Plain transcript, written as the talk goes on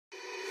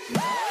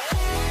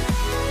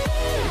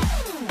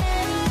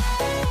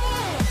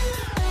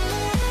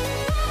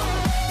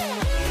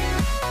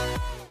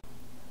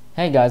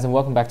Hey guys, and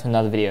welcome back to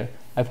another video.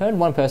 I've heard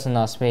one person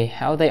ask me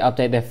how they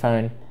update their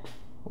phone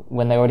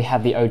when they already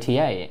have the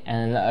OTA,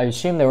 and I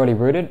assume they're already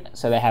rooted,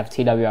 so they have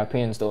TWRP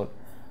installed.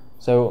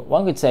 So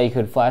one could say you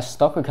could flash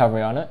stock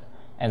recovery on it,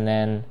 and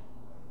then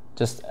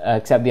just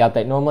accept the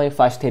update normally,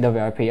 flash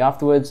TWRP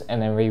afterwards,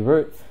 and then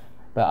reroute.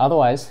 But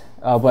otherwise,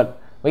 but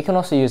we can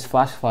also use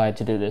FlashFire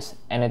to do this,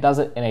 and it does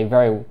it in a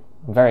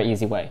very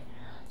easy way.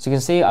 So you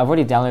can see I've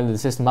already downloaded the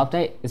system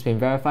update, it's been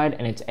verified,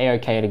 and it's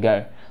A-OK to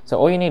go. So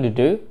all you need to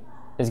do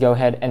is go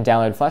ahead and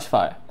download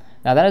FlashFire.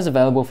 Now that is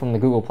available from the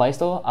Google Play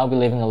Store. I'll be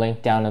leaving a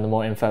link down in the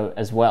more info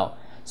as well.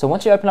 So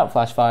once you open up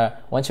FlashFire,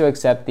 once you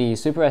accept the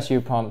Super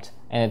SU prompt,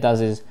 and it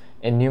does is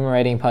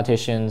enumerating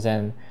partitions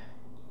and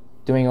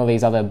doing all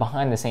these other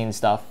behind the scenes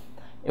stuff,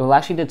 it will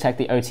actually detect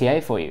the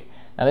OTA for you.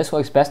 Now this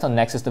works best on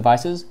Nexus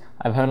devices.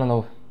 I've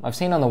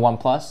seen on the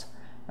OnePlus,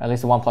 or at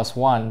least the OnePlus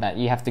One, that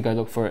you have to go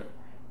look for it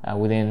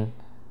within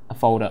a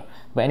folder.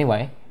 But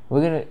anyway,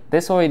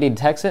 this already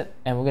detects it,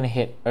 and we're gonna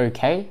hit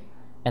OK.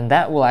 And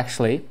that will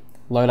actually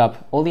load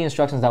up all the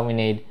instructions that we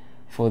need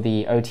for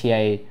the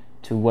OTA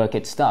to work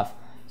its stuff.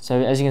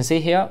 So as you can see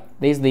here,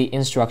 these are the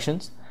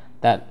instructions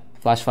that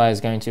FlashFire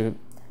is going to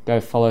go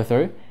follow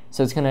through.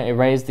 So it's going to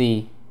erase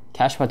the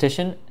cache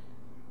partition.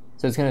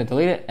 So it's going to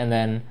delete it and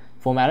then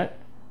format it.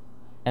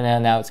 And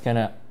then now it's going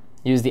to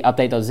use the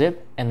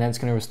update.zip, and then it's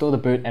going to restore the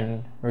boot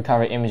and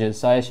recover images.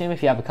 So I assume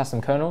if you have a custom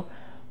kernel,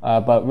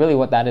 but really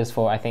what that is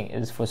for, I think,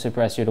 is for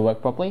Super SU to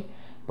work properly.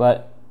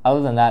 But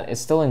other than that, it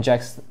still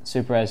injects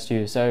Super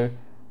SU, so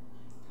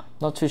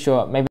not too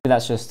sure. Maybe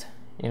that's just,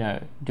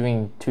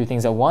 doing two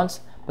things at once,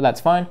 but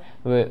that's fine.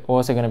 We're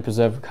also going to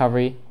preserve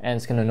recovery, and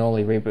it's going to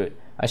normally reboot.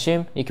 I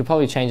assume you could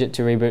probably change it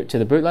to reboot to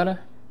the bootloader.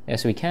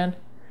 Yes, we can.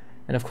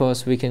 And of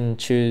course, we can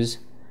choose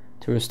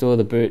to restore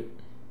the boot.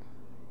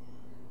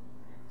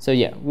 So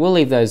yeah, we'll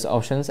leave those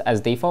options as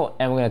default,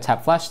 and we're going to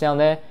tap flash down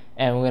there,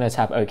 and we're going to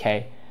tap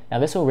OK. Now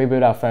this will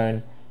reboot our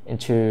phone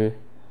into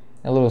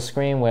a little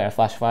screen where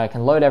FlashFire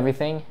can load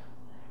everything,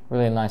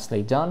 really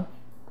nicely done,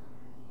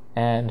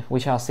 and we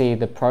shall see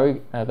the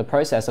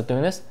process of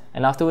doing this,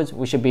 and afterwards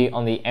we should be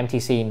on the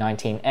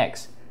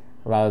MTC19X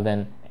rather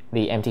than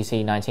the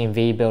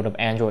MTC19V build of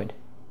Android.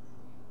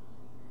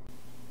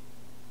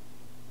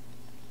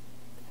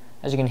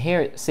 As you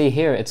can see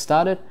here, it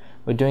started.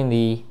 We're doing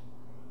the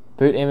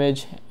boot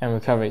image and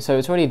recovery, so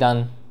it's already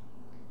done.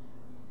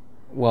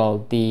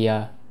 Well,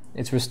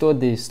 it's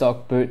restored the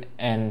stock boot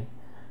and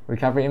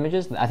recovery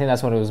images. I think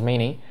that's what it was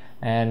meaning,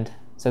 and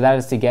so that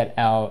is to get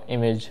our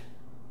image,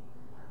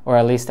 or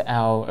at least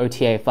our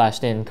OTA,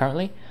 flashed in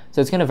currently.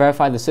 So it's going to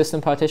verify the system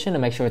partition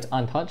and make sure it's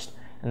untouched,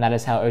 and that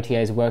is how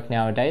OTAs work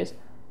nowadays.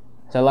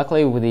 So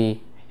luckily, with the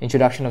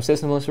introduction of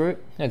systemless root,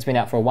 it's been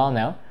out for a while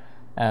now,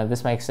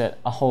 this makes it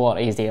a whole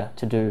lot easier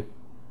to do.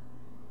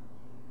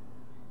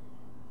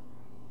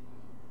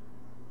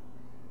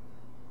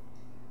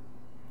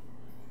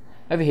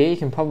 Over here you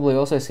can probably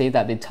also see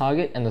that the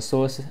target and the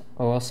source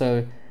are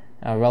also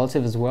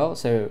relative as well.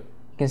 So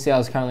you can see I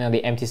was currently on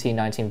the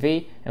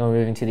MTC19V, and we're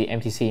moving to the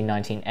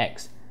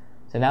MTC19X.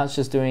 So now it's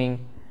just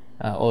doing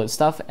all its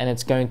stuff, and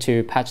it's going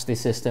to patch the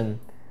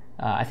system,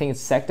 I think it's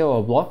sector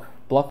or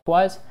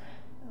block-wise,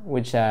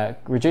 which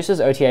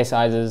reduces OTA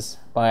sizes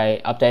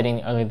by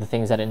updating only the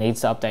things that it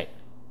needs to update.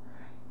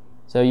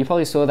 So you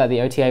probably saw that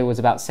the OTA was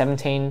about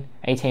 18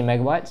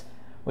 megabytes,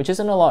 which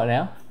isn't a lot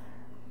now.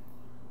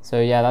 So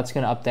yeah, that's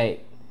going to update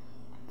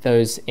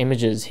those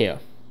images here.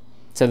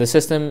 So the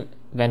system,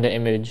 vendor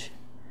image,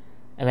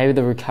 and maybe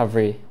the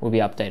recovery will be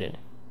updated.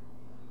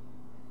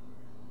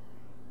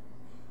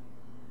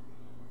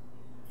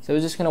 So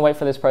we're just going to wait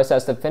for this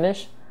process to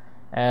finish,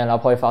 and I'll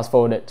probably fast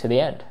forward it to the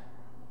end.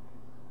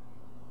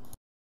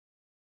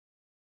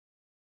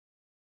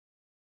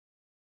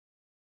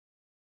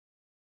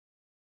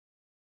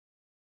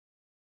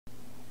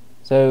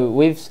 So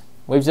we've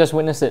just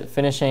witnessed it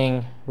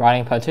finishing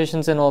writing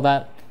partitions and all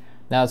that.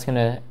 Now it's going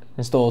to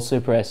install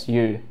Super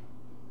SU.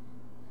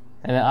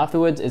 And then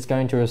afterwards, it's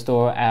going to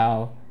restore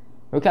our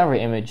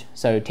recovery image,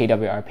 so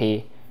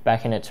TWRP,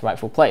 back in its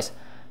rightful place.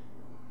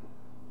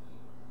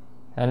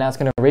 And now it's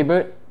going to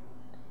reboot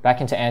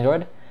back into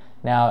Android.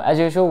 Now, as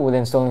usual, with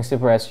installing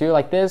Super SU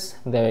like this,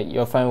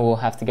 your phone will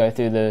have to go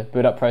through the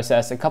boot up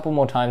process a couple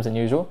more times than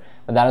usual,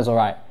 but that is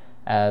alright,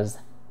 as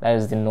that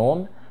is the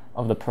norm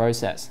of the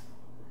process.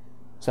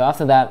 So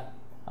after that,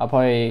 I'll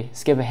probably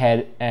skip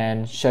ahead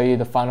and show you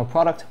the final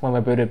product when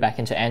we're booted back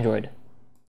into Android.